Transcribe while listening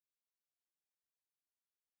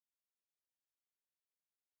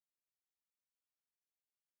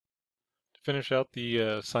Finish out the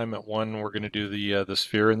assignment one, we're going to do the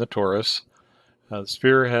sphere and the torus. The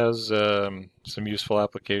sphere has some useful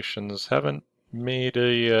applications. Haven't made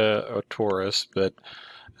a torus, but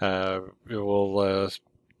it will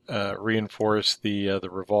reinforce the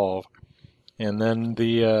revolve. And then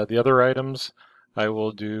the other items I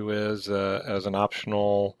will do as an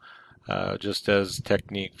optional, just as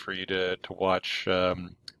technique for you to watch,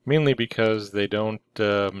 mainly because they don't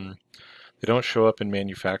show up in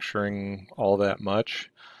manufacturing all that much.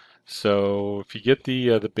 So if you get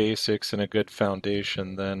the basics and a good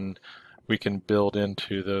foundation, then we can build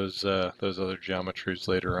into those other geometries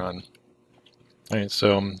later on. All right,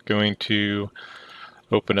 so I'm going to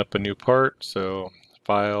open up a new part. So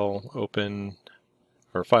file, open,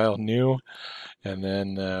 or file new, and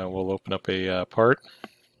then we'll open up a part.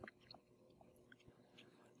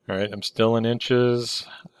 All right, I'm still in inches.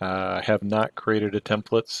 I have not created a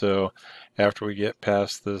template, so after we get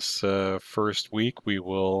past this first week, we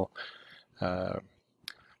will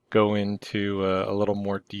go into a little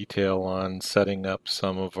more detail on setting up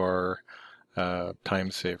some of our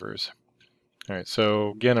time savers. All right,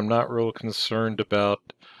 so again, I'm not real concerned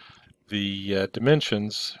about the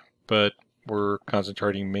dimensions, but we're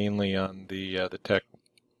concentrating mainly on the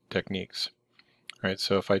techniques. All right,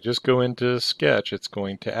 so if I just go into Sketch, it's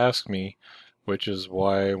going to ask me, which is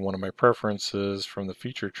why one of my preferences from the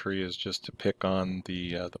feature tree is just to pick on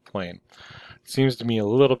the plane. It seems to me a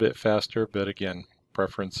little bit faster, but again,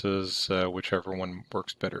 preferences, whichever one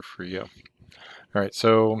works better for you. All right,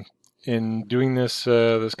 so in doing this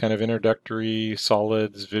this kind of introductory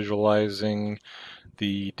solids, visualizing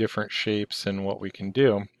the different shapes and what we can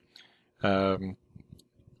do,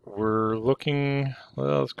 we're looking,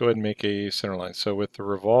 well, let's go ahead and make a center line. So with the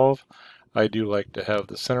revolve, I do like to have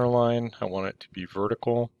the center line. I want it to be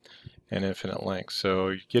vertical and infinite length. So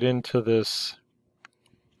you get into this,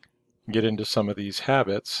 get into some of these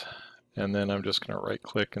habits, and then I'm just going to right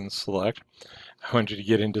click and select. I want you to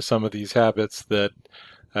get into some of these habits that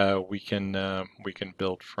we can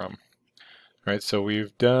build from. All right, so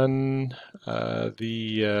we've done well,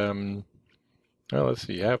 let's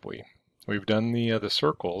see, have we? We've done the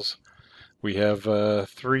circles. We have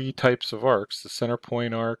three types of arcs: the center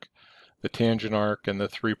point arc, the tangent arc, and the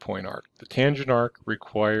 3-point arc. The tangent arc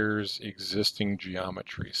requires existing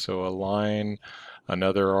geometry, so a line,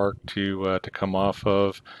 another arc to come off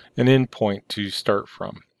of, an endpoint to start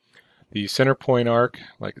from. The center point arc,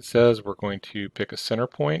 like it says, we're going to pick a center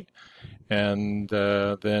point and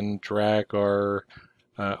then drag our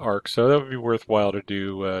arc. So that would be worthwhile to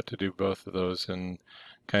do both of those and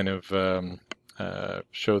kind of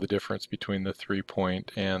show the difference between the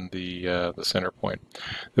 3-point and the center point.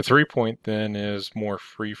 The 3-point then is more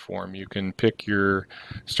free form. You can pick your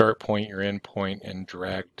start point, your end point, and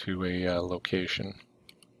drag to a location.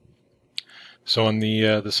 So on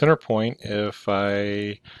the center point, if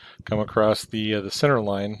I come across the center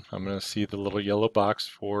line, I'm going to see the little yellow box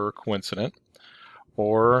for coincident.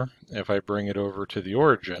 Or if I bring it over to the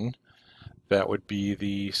origin, that would be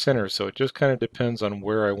the center. So it just kind of depends on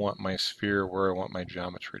where I want my sphere, where I want my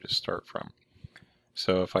geometry to start from.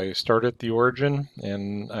 So if I start at the origin,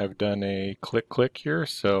 and I've done a click here,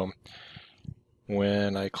 so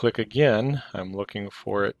when I click again, I'm looking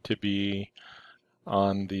for it to be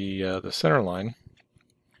on the center line,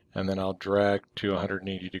 and then I'll drag to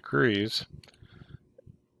 180 degrees,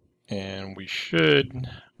 and we should,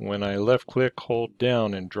 when I left click, hold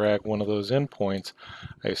down and drag one of those endpoints,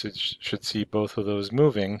 I should see both of those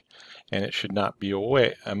moving, and it should not be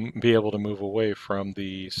able to move away from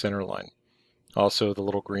the center line. Also, the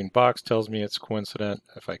little green box tells me it's coincident.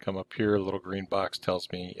 If I come up here, the little green box tells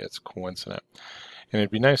me it's coincident. And it'd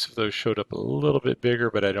be nice if those showed up a little bit bigger,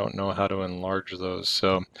 but I don't know how to enlarge those.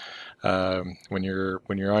 So when you're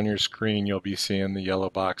on your screen, you'll be seeing the yellow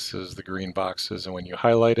boxes, the green boxes, and when you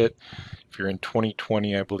highlight it, if you're in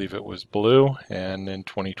 2020, I believe it was blue, and in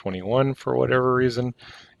 2021, for whatever reason,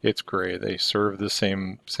 it's gray. They serve the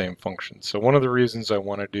same function. So one of the reasons I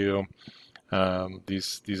want to do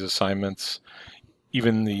these assignments,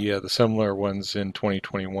 even the similar ones in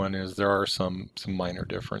 2021, is there are some minor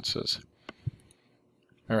differences.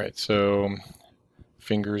 All right, so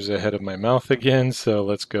fingers ahead of my mouth again, so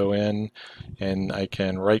let's go in and I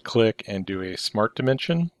can right click and do a smart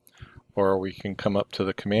dimension, or we can come up to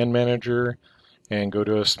the command manager and go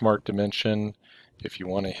to a smart dimension. If you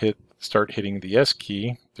want to start hitting the S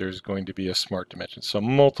key, there's going to be a smart dimension. So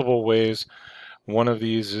multiple ways. One of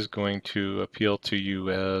these is going to appeal to you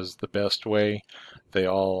as the best way. They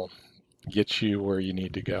all get you where you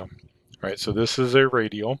need to go. All right, so this is a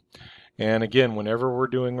radial. And again, whenever we're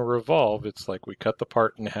doing a revolve, it's like we cut the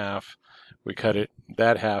part in half. we cut it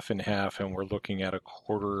that half in half, and we're looking at a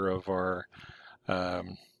quarter of our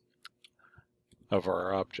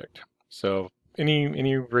object. So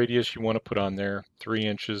any radius you want to put on there, 3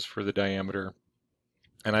 inches for the diameter.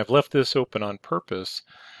 And I've left this open on purpose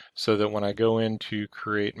so that when I go in to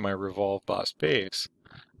create my revolve boss base,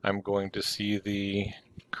 I'm going to see the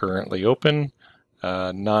currently open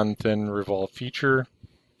non-thin revolve feature.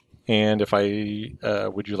 And if I,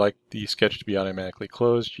 would you like the sketch to be automatically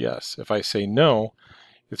closed? Yes. If I say no,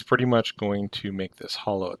 it's pretty much going to make this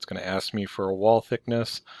hollow. It's going to ask me for a wall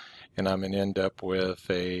thickness, and I'm going to end up with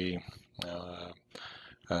a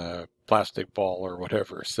plastic ball or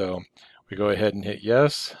whatever. So we go ahead and hit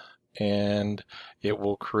yes, and it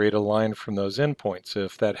will create a line from those endpoints.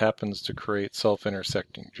 If that happens to create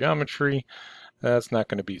self-intersecting geometry, that's not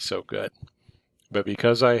going to be so good. But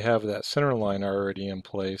because I have that center line already in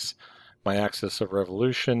place, my axis of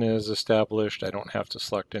revolution is established. I don't have to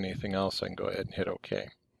select anything else. I can go ahead and hit OK.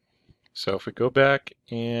 So if we go back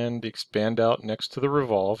and expand out next to the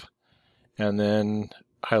revolve and then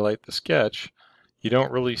highlight the sketch, you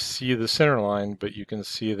don't really see the center line, but you can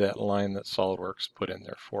see that line that SOLIDWORKS put in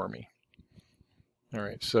there for me. All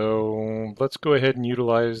right, so let's go ahead and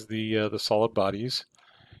utilize the solid bodies,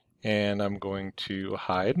 and I'm going to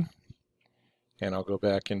hide. And I'll go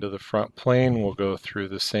back into the front plane. We'll go through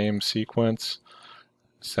the same sequence,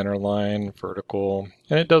 center line, vertical,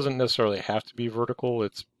 and it doesn't necessarily have to be vertical.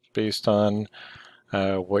 It's based on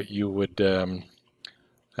what you would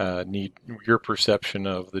need, your perception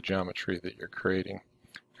of the geometry that you're creating.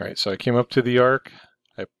 All right, so I came up to the arc,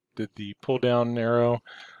 I did the pull down arrow,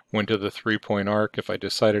 went to the 3-point arc. If I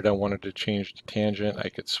decided I wanted to change the tangent, I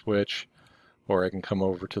could switch, or I can come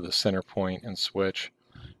over to the center point and switch.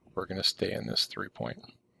 We're going to stay in this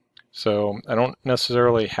 3-point. So I don't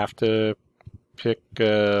necessarily have to pick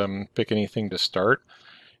anything to start,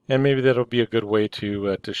 and maybe that'll be a good way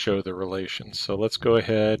to show the relations. So let's go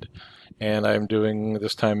ahead, and I'm doing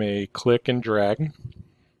this time a click and drag.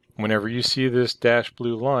 Whenever you see this dashed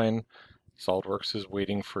blue line, SOLIDWORKS is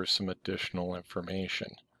waiting for some additional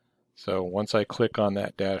information. So once I click on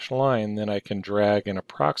that dashed line, then I can drag and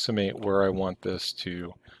approximate where I want this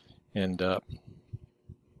to end up.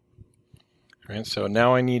 Right, so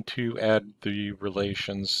now I need to add the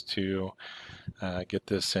relations to get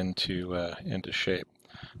this into shape.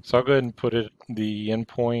 So I'll go ahead and put the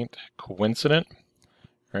endpoint coincident,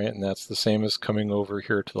 right? And that's the same as coming over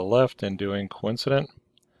here to the left and doing coincident.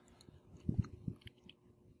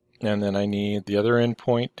 And then I need the other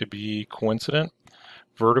endpoint to be coincident.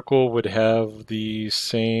 Vertical would have the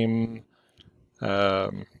same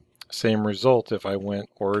result if I went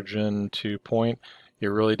origin to point. It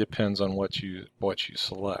really depends on what you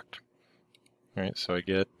select. All right, so I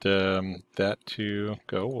get that to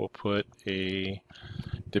go. We'll put a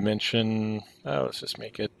dimension. Let's just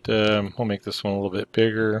make it. We'll make this one a little bit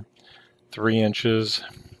bigger, 3 inches.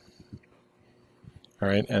 All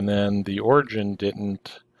right, and then the origin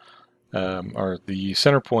didn't, or the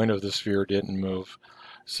center point of the sphere didn't move.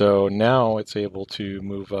 So now it's able to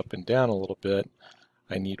move up and down a little bit.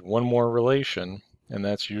 I need one more relation. And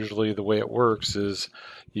that's usually the way it works, is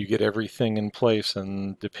you get everything in place,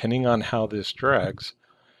 and depending on how this drags,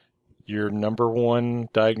 your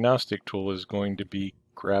 #1 diagnostic tool is going to be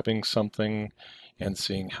grabbing something and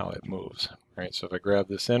seeing how it moves. Right, so if I grab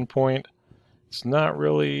this endpoint, it's not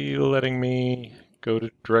really letting me go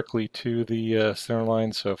directly to the center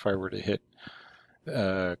line. So if I were to hit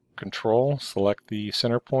Control, select the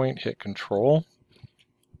center point, hit Control,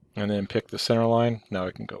 and then pick the center line, now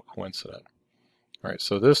I can go coincident. All right,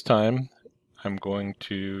 so this time I'm going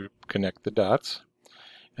to connect the dots,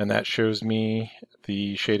 and that shows me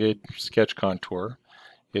the shaded sketch contour.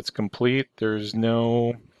 It's complete. There's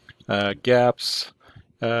no gaps.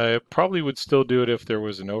 It probably would still do it if there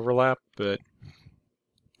was an overlap, but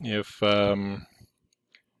if I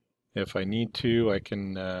need to, I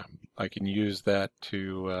can use that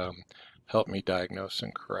to help me diagnose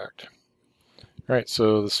and correct. All right,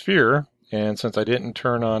 so the sphere. And since I didn't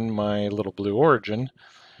turn on my little blue origin,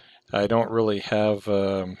 I don't really have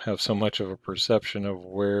so much of a perception of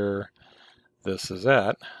where this is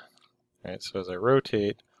at. All right, so as I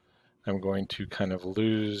rotate, I'm going to kind of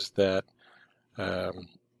lose that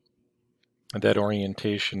that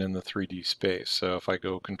orientation in the 3D space. So if I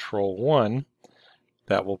go Control 1,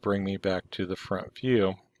 that will bring me back to the front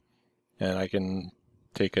view, and I can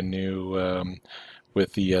take a new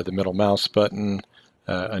with the middle mouse button.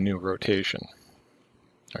 A new rotation.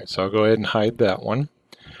 All right, so I'll go ahead and hide that one.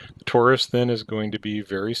 The torus then is going to be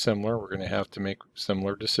very similar. We're going to have to make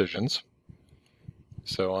similar decisions.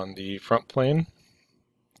 So on the front plane,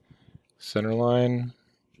 center line,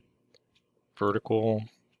 vertical,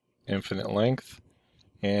 infinite length.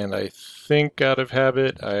 And I think out of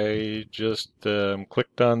habit, I just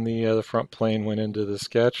clicked on the front plane, went into the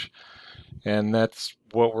sketch, and that's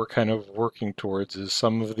what we're kind of working towards. Is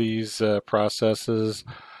some of these processes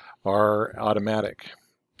are automatic,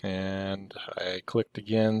 and I clicked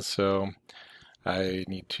again, so I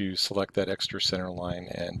need to select that extra center line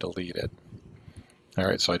and delete it. All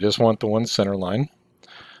right, so I just want the one center line.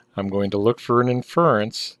 I'm going to look for an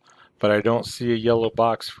inference, but I don't see a yellow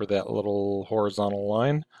box for that little horizontal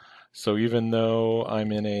line. So even though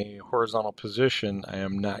I'm in a horizontal position, I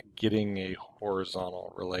am not getting a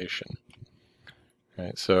horizontal relation. All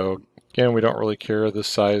right, so again, we don't really care the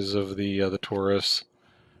size of the torus.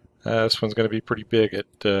 This one's going to be pretty big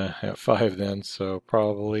at 5 then, so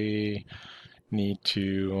probably need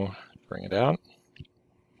to bring it out.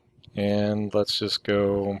 And let's just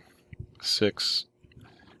go 6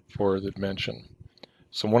 for the dimension.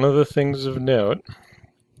 So one of the things of note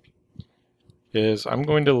is I'm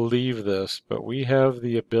going to leave this, but we have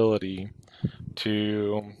the ability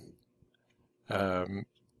to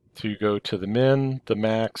go to the min, the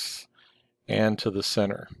max, and to the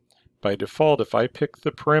center. By default, if I pick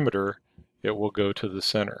the perimeter, it will go to the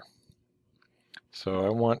center. So I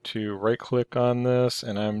want to right-click on this,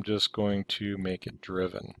 and I'm just going to make it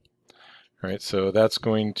driven. All right, so that's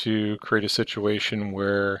going to create a situation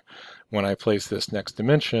where when I place this next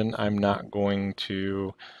dimension, I'm not going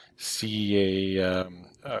to see a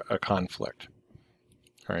conflict.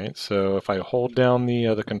 All right, so if I hold down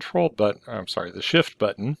the control button, I'm sorry, the shift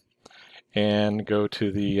button, and go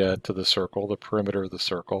to the circle, the perimeter of the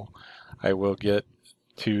circle, I will get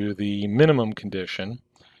to the minimum condition.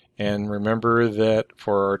 And remember that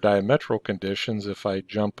for our diametral conditions, if I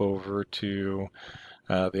jump over to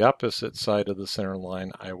the opposite side of the center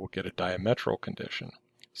line, I will get a diametral condition.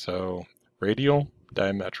 So radial,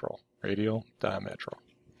 diametral, radial, diametral.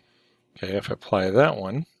 Okay, if I apply that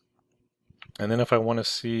one, and then if I want to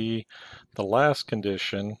see the last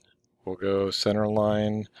condition, we'll go center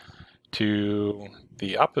line to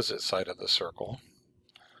the opposite side of the circle.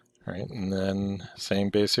 All right, and then same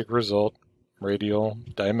basic result, radial,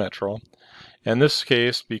 diametral. In this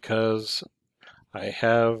case, because I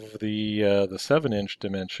have the 7-inch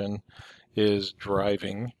dimension is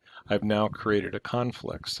driving, I've now created a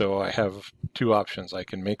conflict. So I have two options. I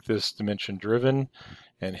can make this dimension driven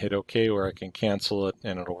and hit OK, or I can cancel it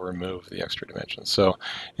and it'll remove the extra dimension. So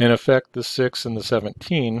in effect, the 6 and the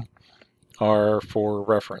 17 are for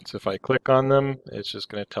reference. If I click on them, it's just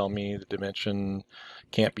going to tell me the dimension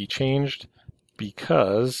can't be changed,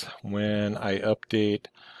 because when I update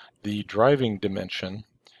the driving dimension,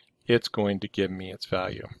 it's going to give me its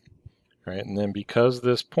value. All right, and then because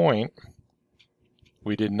this point,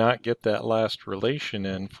 we did not get that last relation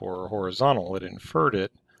in for horizontal, it inferred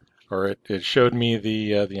it, or it showed me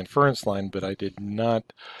the inference line, but I did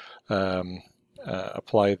not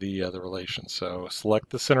apply the relation. So select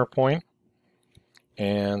the center point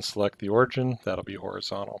and select the origin, that'll be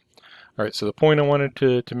horizontal. All right, so the point I wanted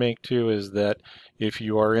to make too is that if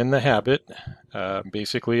you are in the habit,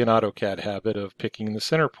 basically an AutoCAD habit of picking the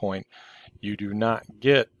center point, you do not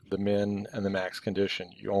get the min and the max condition.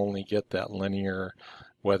 You only get that linear,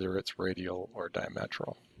 whether it's radial or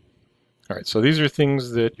diametral. All right, so these are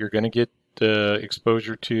things that you're going to get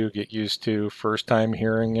exposure to, get used to, first time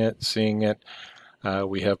hearing it, seeing it.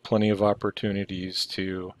 We have plenty of opportunities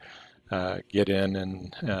to get in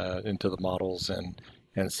and into the models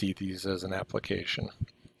and see these as an application.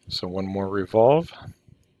 So one more revolve,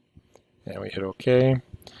 and we hit OK.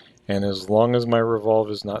 And as long as my revolve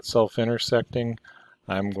is not self-intersecting,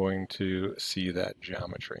 I'm going to see that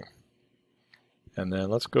geometry. And then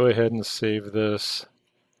let's go ahead and save this.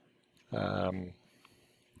 All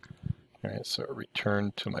right, so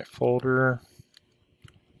return to my folder.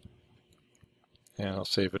 And I'll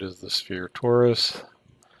save it as the sphere torus.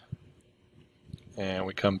 And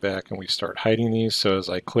we come back and we start hiding these. So as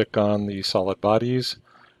I click on the solid bodies,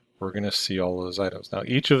 we're going to see all those items. Now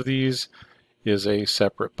each of these is a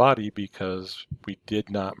separate body because we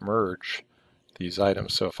did not merge these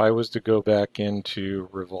items. So if I was to go back into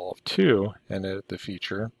Revolve 2 and edit the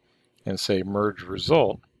feature and say merge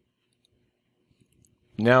result,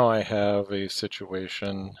 now I have a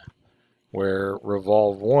situation where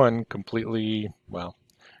Revolve 1 completely, well,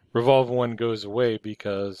 Revolve 1 goes away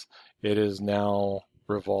because it is now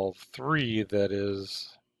Revolve 3 that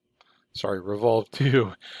is, sorry, Revolve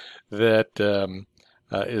 2 that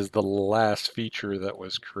is the last feature that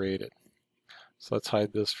was created. So let's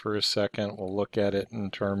hide this for a second. We'll look at it in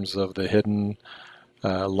terms of the hidden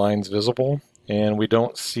lines visible, and we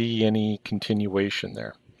don't see any continuation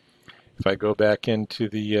there. If I go back into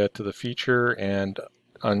the to the feature and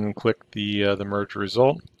unclick the merge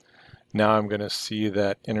result, now I'm going to see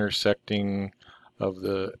that intersecting of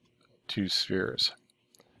the two spheres.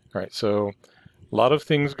 All right, so a lot of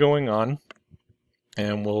things going on,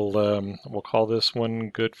 and we'll call this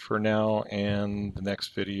one good for now, and the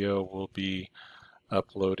next video will be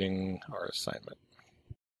uploading our assignment.